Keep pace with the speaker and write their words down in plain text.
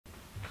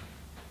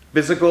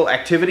Physical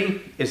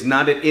activity is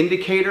not an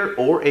indicator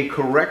or a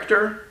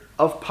corrector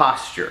of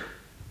posture.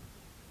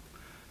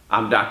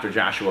 I'm Dr.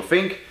 Joshua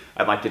Fink.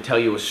 I'd like to tell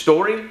you a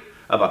story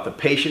about the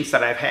patients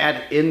that I've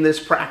had in this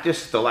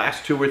practice the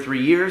last 2 or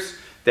 3 years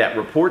that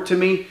report to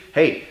me,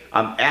 hey,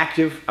 I'm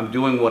active, I'm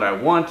doing what I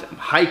want, I'm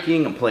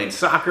hiking, I'm playing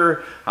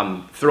soccer,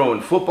 I'm throwing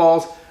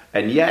footballs,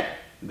 and yet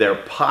their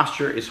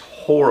posture is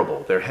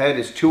horrible. Their head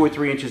is 2 or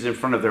 3 inches in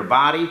front of their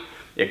body.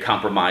 It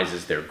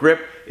compromises their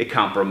grip, it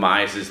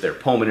compromises their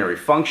pulmonary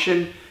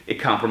function, it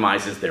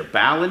compromises their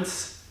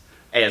balance.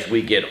 As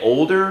we get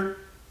older,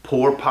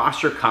 poor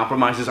posture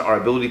compromises our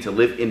ability to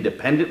live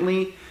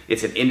independently.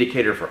 It's an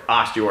indicator for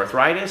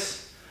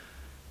osteoarthritis.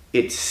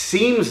 It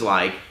seems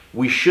like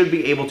we should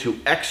be able to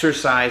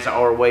exercise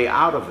our way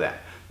out of that.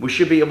 We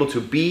should be able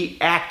to be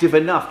active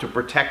enough to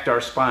protect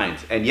our spines,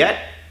 and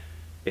yet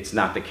it's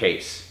not the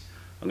case.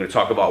 I'm going to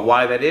talk about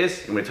why that is.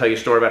 I'm going to tell you a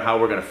story about how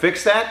we're going to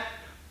fix that.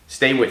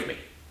 Stay with me.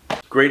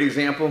 Great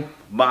example.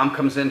 Mom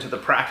comes into the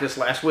practice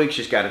last week.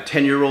 She's got a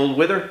 10-year-old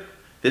with her.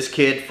 This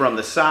kid from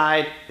the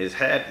side, his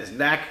head, his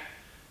neck,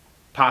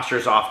 posture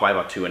is off by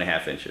about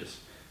 2.5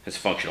 inches. His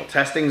functional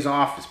testing's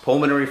off. His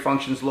pulmonary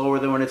function's lower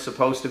than when it's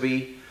supposed to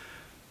be.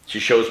 She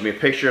shows me a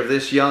picture of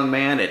this young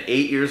man at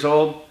 8 years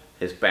old.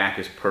 His back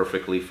is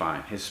perfectly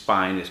fine. His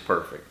spine is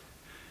perfect.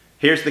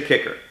 Here's the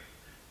kicker.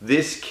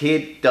 This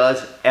kid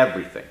does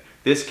everything.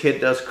 This kid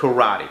does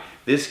karate.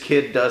 This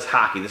kid does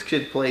hockey. This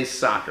kid plays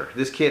soccer.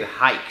 This kid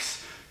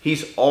hikes.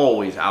 He's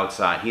always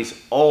outside.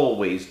 He's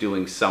always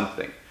doing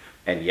something.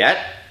 And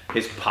yet,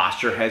 his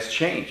posture has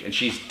changed, and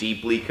she's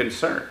deeply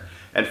concerned.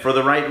 And for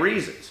the right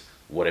reasons.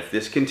 What if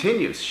this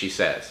continues, she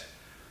says.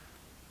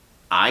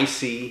 I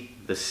see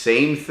the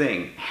same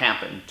thing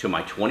happen to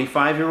my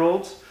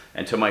 25-year-olds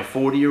and to my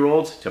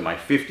 40-year-olds, to my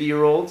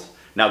 50-year-olds.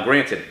 Now,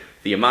 granted,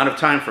 the amount of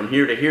time from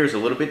here to here is a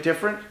little bit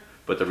different,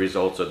 but the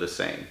results are the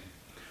same.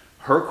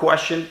 Her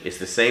question is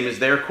the same as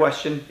their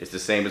question, it's the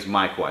same as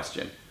my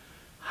question.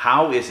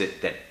 How is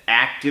it that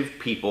active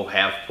people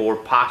have poor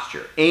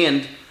posture?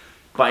 And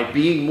by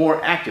being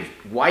more active,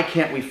 why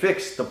can't we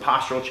fix the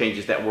postural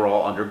changes that we're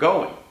all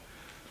undergoing?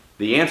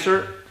 The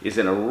answer is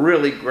in a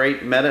really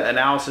great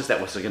meta-analysis that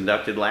was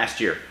conducted last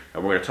year.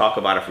 And we're going to talk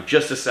about it for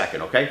just a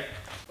second, okay?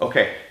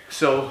 Okay,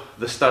 so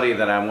the study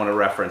that I want to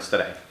reference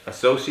today.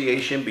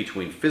 Association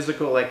between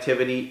physical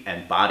activity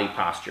and body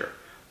posture.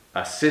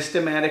 A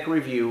systematic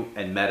review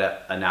and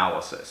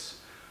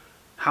meta-analysis.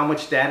 How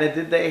much data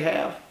did they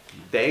have?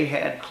 They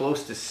had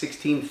close to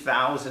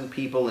 16,000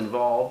 people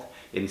involved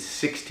in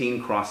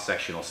 16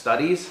 cross-sectional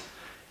studies.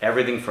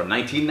 Everything from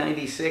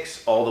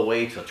 1996 all the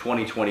way to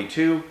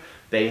 2022.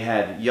 They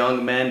had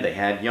young men, they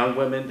had young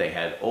women, they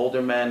had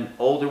older men,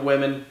 older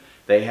women.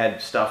 They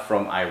had stuff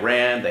from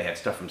Iran, they had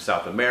stuff from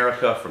South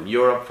America, from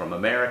Europe, from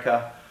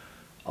America.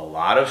 A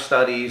lot of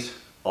studies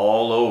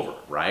all over,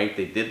 right?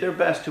 They did their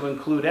best to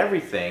include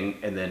everything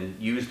and then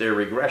use their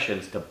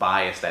regressions to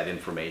bias that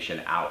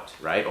information out,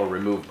 right? Or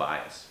remove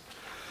bias.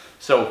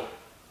 So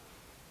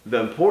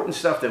the important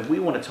stuff that we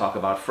want to talk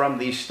about from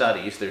these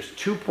studies, there's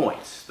 2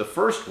 points. The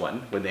first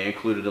one, when they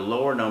included a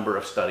lower number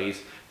of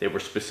studies, they were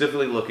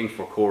specifically looking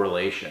for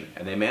correlation,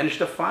 and they managed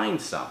to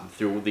find some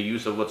through the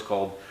use of what's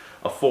called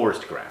a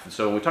forest graph. And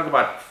so when we talk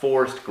about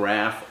forest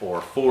graph or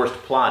forest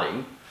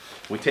plotting,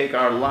 we take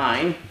our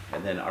line,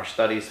 and then our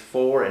studies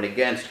for and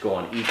against go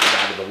on each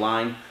side of the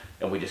line,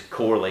 and we just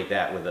correlate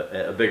that with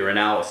a bigger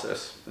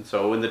analysis. And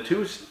so in the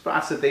 2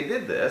 spots that they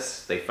did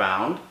this, they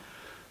found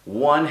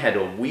one had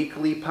a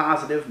weakly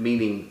positive,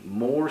 meaning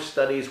more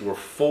studies were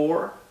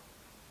for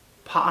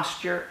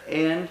posture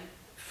and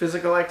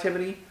physical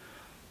activity.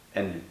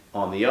 And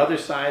on the other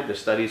side, the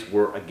studies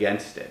were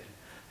against it.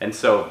 And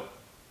so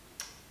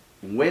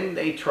when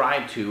they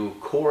tried to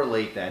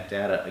correlate that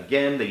data,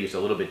 again, they used a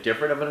little bit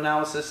different of an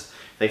analysis.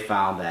 They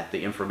found that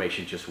the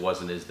information just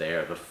wasn't as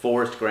there. The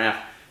forest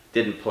graph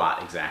didn't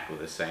plot exactly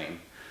the same.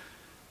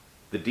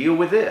 The deal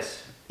with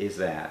this is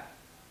that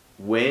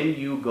when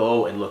you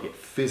go and look at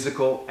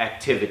physical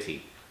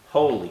activity,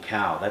 holy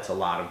cow, that's a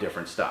lot of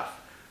different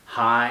stuff.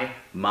 High,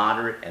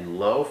 moderate, and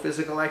low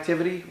physical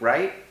activity,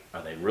 right?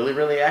 Are they really,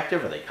 really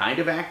active? Are they kind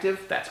of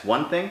active? That's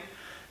one thing.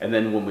 And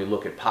then when we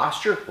look at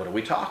posture, what are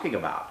we talking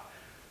about?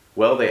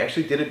 Well, they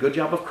actually did a good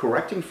job of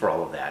correcting for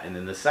all of that. And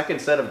in the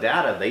second set of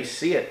data, they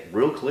see it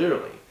real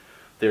clearly.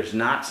 There's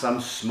not some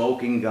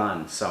smoking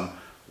gun, some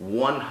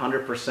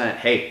 100%,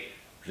 hey,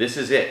 this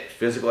is it.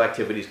 Physical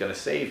activity is going to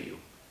save you.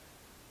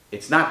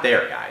 It's not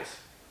there, guys.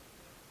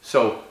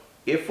 So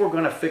if we're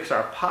going to fix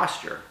our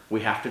posture,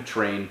 we have to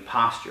train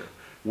posture.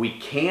 We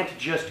can't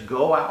just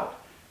go out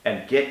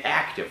and get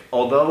active.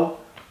 Although,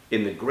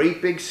 in the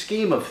great big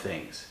scheme of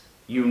things,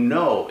 you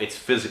know it's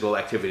physical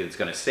activity that's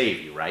going to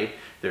save you, right?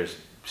 There's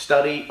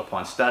study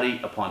upon study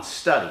upon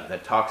study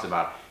that talks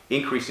about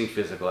increasing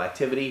physical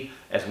activity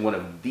as one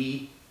of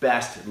the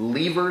best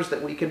levers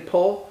that we can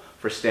pull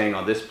for staying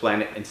on this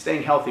planet and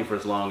staying healthy for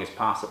as long as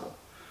possible.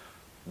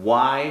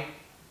 Why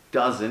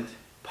doesn't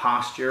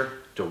posture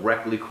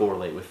directly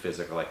correlate with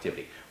physical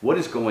activity? What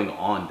is going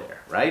on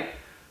there, right?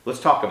 Let's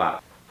talk about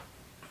it.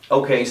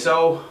 Okay,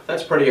 so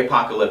that's pretty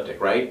apocalyptic,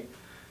 right?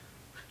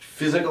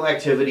 Physical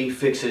activity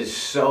fixes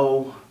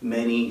so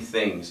many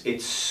things.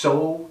 It's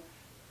so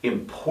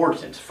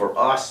important for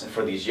us and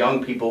for these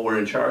young people we're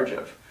in charge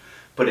of.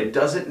 But it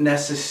doesn't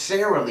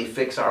necessarily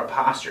fix our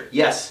posture.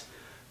 Yes,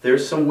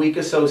 there's some weak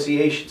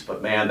associations,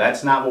 but man,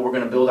 that's not what we're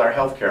going to build our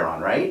healthcare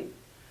on, right?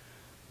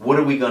 What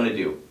are we going to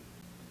do?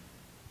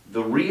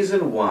 The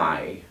reason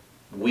why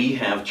we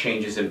have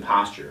changes in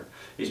posture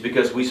is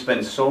because we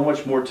spend so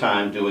much more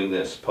time doing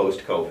this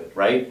post-COVID,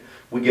 right?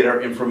 We get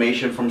our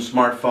information from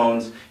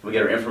smartphones, we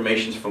get our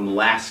information from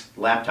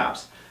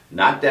laptops,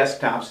 not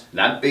desktops,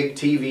 not big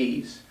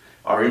TVs.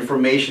 Our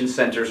information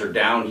centers are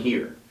down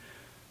here.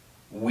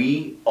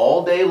 We,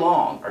 all day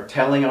long, are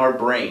telling our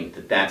brain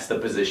that that's the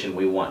position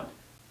we want.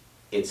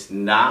 It's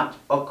not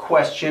a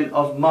question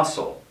of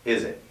muscle,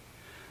 is it?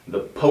 The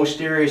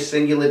posterior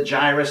cingulate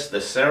gyrus,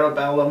 the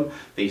cerebellum,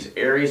 these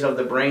areas of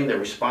the brain that are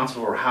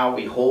responsible for how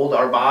we hold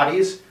our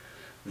bodies,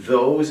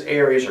 those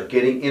areas are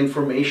getting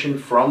information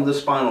from the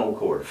spinal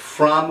cord,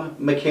 from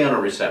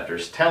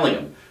mechanoreceptors, telling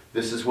them,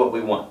 this is what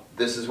we want,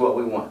 this is what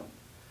we want.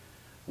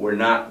 We're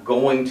not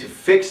going to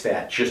fix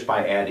that just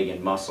by adding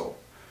in muscle.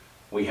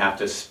 We have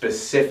to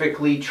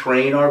specifically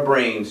train our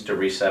brains to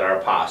reset our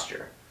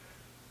posture.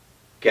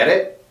 Get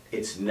it?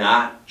 It's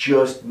not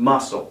just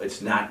muscle.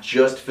 It's not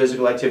just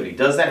physical activity.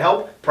 Does that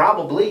help?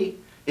 Probably.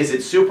 Is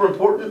it super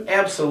important?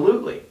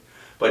 Absolutely.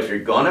 But if you're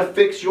going to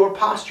fix your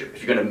posture,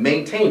 if you're going to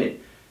maintain it,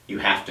 you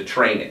have to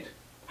train it.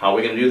 How are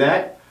we going to do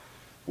that?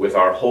 With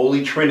our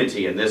holy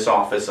trinity in this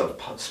office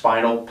of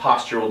spinal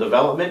postural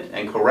development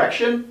and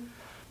correction.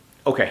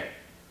 Okay.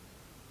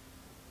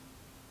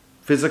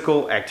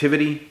 Physical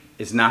activity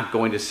is not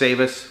going to save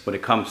us when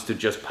it comes to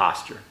just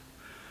posture.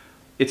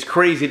 It's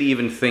crazy to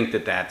even think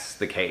that that's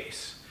the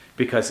case.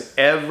 Because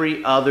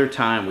every other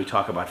time we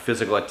talk about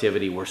physical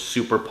activity, we're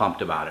super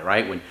pumped about it,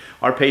 right? When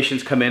our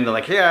patients come in, they're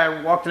like, yeah,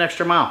 I walked an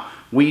extra mile.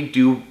 We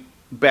do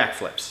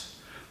backflips.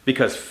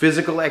 Because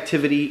physical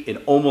activity, in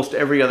almost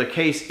every other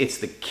case, it's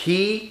the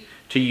key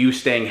to you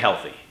staying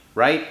healthy,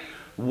 right?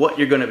 What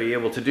you're going to be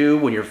able to do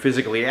when you're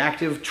physically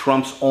active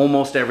trumps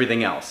almost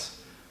everything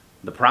else.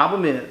 The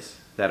problem is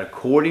that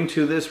according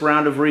to this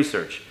round of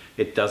research,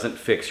 it doesn't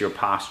fix your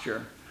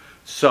posture.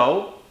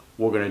 So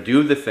we're going to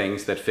do the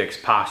things that fix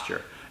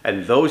posture.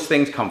 And those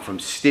things come from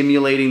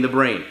stimulating the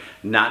brain,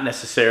 not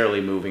necessarily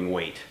moving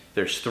weight.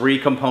 There's 3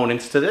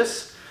 components to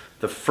this.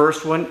 The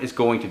first one is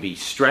going to be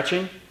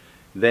stretching,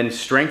 then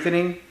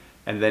strengthening,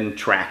 and then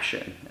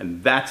traction.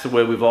 And that's the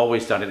way we've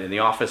always done it in the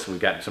office. We've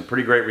gotten some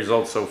pretty great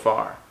results so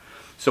far.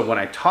 So when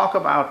I talk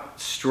about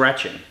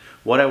stretching,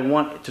 what I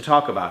want to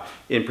talk about,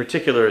 in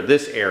particular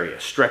this area,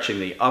 stretching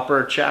the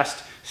upper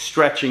chest,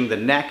 stretching the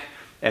neck,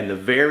 and the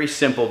very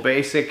simple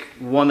basic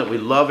one that we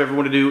love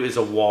everyone to do is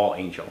a wall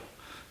angel.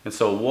 And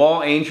so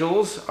wall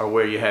angels are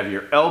where you have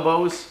your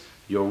elbows,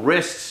 your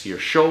wrists, your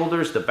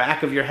shoulders, the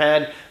back of your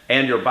head,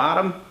 and your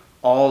bottom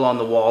all on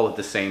the wall at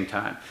the same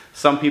time.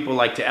 Some people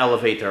like to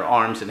elevate their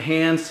arms and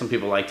hands. Some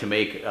people like to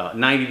make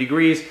 90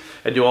 degrees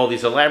and do all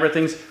these elaborate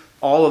things.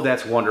 All of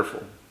that's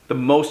wonderful. The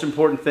most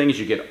important thing is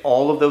you get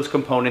all of those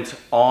components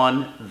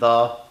on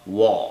the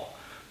wall.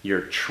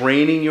 You're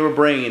training your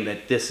brain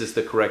that this is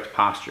the correct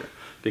posture.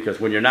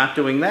 Because when you're not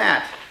doing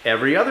that,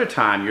 every other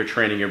time you're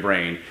training your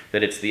brain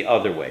that it's the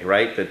other way,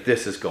 right? That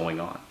this is going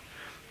on.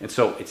 And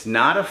so it's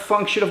not a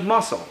function of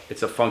muscle,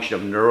 it's a function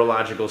of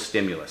neurological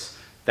stimulus.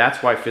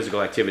 That's why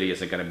physical activity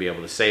isn't going to be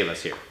able to save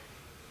us here.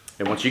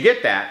 And once you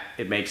get that,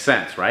 it makes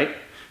sense, right?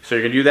 So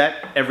you're going to do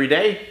that every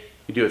day.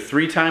 You do it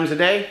 3 times a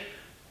day,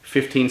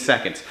 15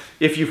 seconds.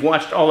 If you've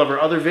watched all of our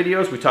other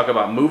videos, we talk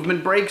about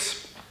movement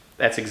breaks.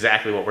 That's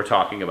exactly what we're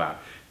talking about,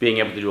 being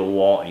able to do a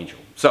wall angel.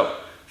 So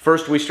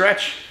first we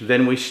stretch,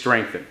 then we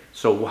strengthen.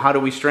 So how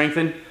do we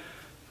strengthen?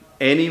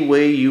 Any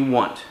way you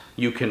want.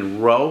 You can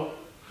row,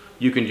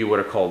 you can do what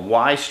are called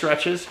Y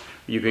stretches,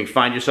 you can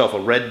find yourself a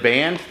red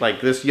band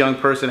like this young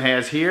person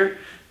has here.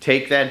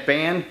 Take that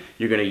band,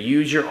 you're going to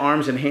use your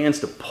arms and hands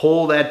to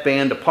pull that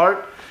band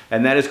apart,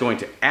 and that is going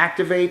to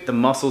activate the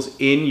muscles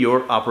in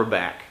your upper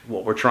back.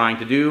 What we're trying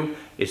to do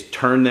is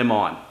turn them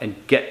on and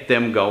get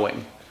them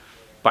going.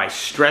 By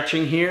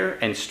stretching here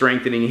and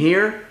strengthening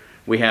here,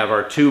 we have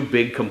our 2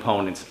 big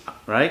components,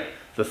 right?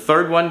 The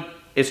third one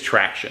is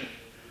traction.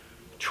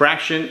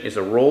 Traction is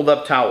a rolled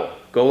up towel.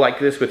 Go like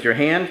this with your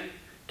hand,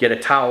 get a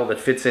towel that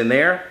fits in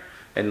there,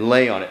 and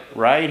lay on it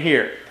right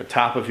here, the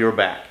top of your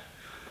back.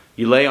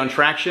 You lay on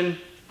traction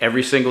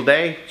every single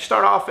day.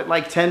 Start off at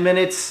like 10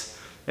 minutes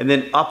and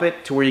then up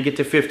it to where you get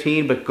to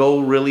 15, but go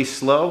really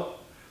slow.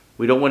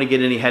 We don't want to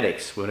get any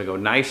headaches. We want to go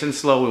nice and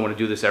slow. We want to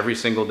do this every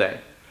single day.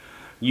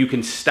 You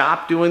can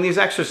stop doing these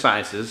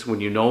exercises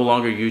when you no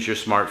longer use your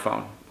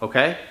smartphone,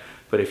 okay?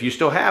 But if you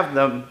still have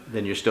them,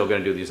 then you're still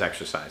going to do these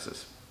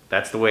exercises.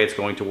 That's the way it's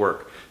going to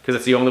work, because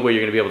it's the only way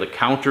you're going to be able to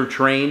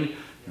counter-train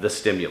the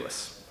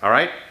stimulus, all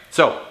right?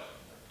 So,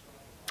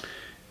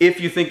 if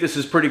you think this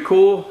is pretty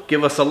cool,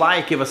 give us a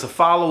like, give us a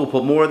follow. We'll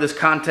put more of this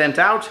content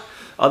out.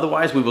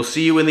 Otherwise, we will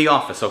see you in the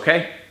office,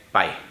 okay?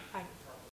 Bye.